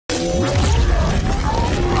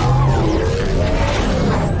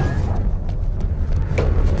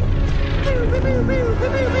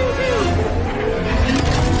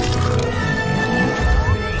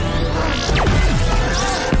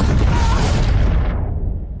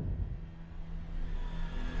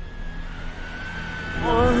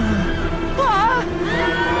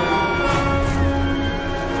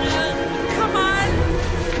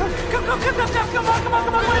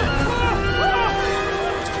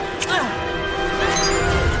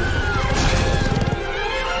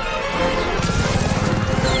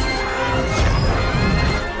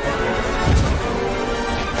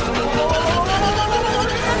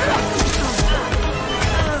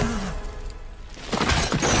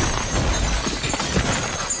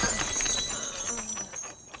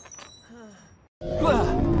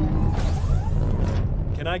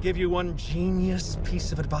I give you one genius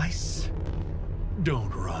piece of advice?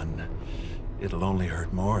 Don't run. It'll only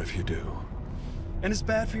hurt more if you do. And it's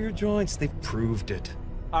bad for your joints, they've proved it.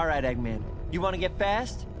 All right, Eggman. You want to get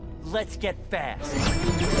fast? Let's get fast.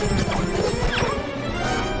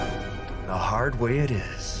 The hard way it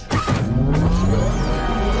is.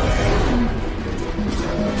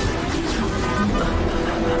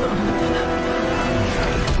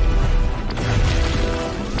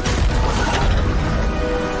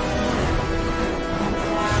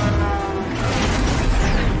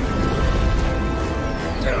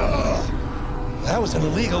 That was an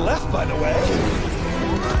illegal left, by the way.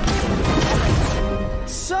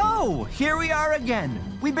 So, here we are again.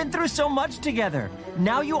 We've been through so much together.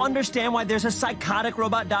 Now you understand why there's a psychotic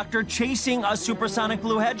robot doctor chasing a supersonic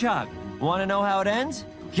blue hedgehog. Want to know how it ends?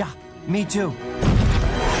 Yeah, me too.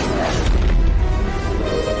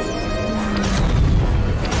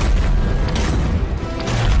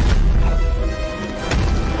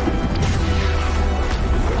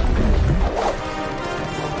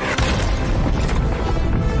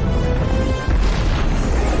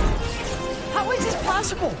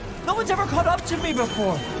 No one's ever caught up to me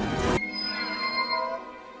before.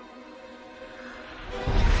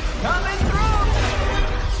 Coming through!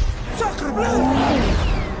 Sacre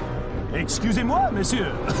bleu! Excusez-moi,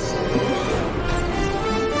 monsieur.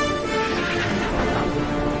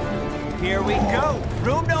 Here we go.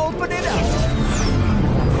 Room to open it up.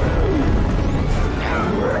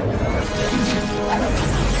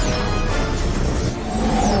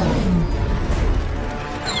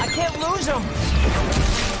 I can't lose him.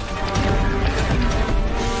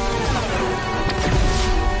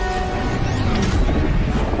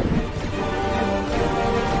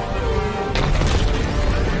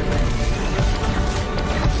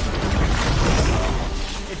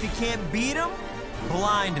 If you can't beat him,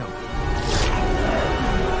 blind him.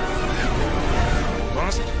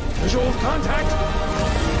 Lost visual contact.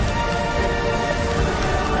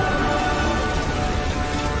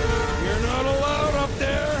 You're not allowed up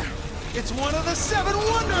there. It's one of the 7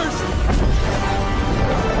 wonders.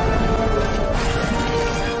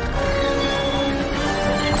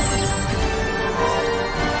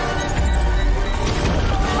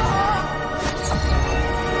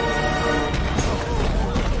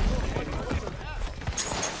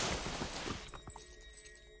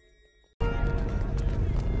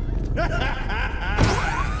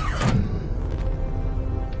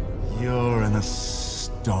 You're an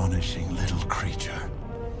astonishing little creature.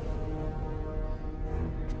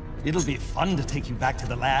 It'll be fun to take you back to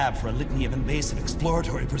the lab for a litany of invasive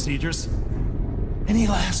exploratory procedures. Any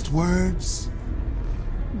last words?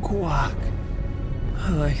 Guac. I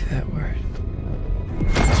like that word.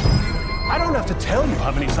 I don't have to tell you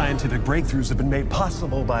how many scientific breakthroughs have been made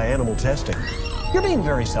possible by animal testing. You're being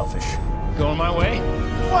very selfish. Going my way?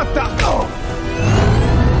 What the?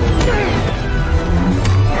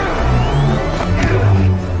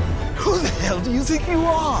 Who the hell do you think you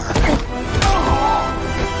are?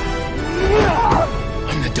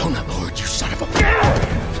 I'm the donut lord, you son of a...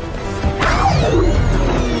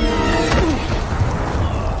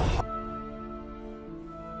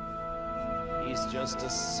 He's just a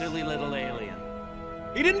silly little alien.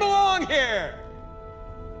 He didn't belong here.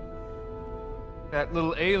 That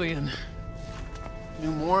little alien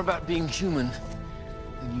knew more about being human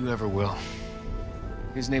than you ever will.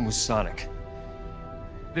 His name was Sonic.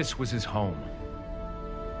 This was his home.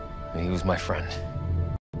 And he was my friend.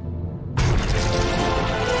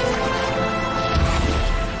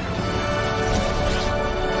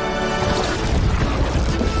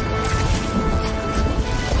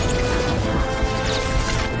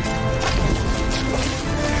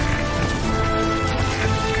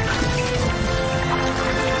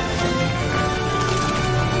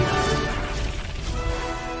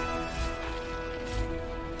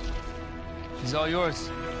 He's all yours.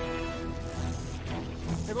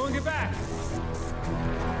 Everyone get back!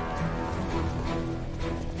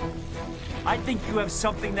 I think you have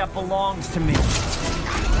something that belongs to me.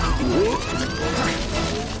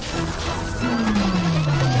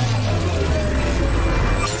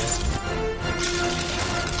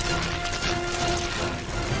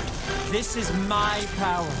 This is my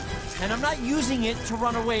power, and I'm not using it to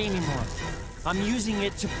run away anymore. I'm using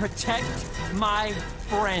it to protect my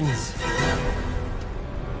friends.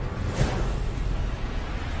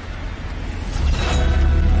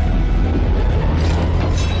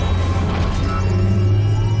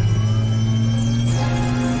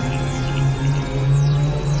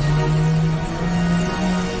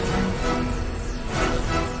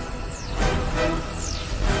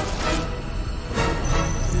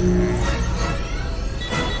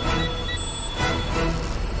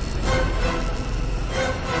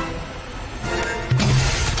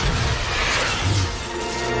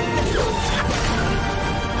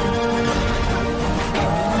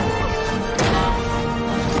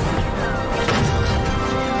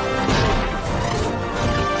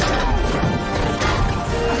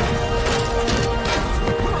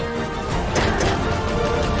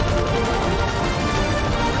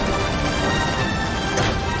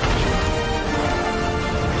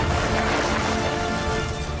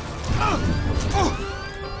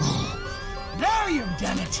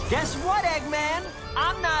 damn it. Guess what, Eggman?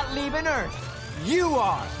 I'm not leaving Earth. You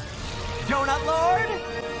are. Donut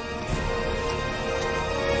Lord?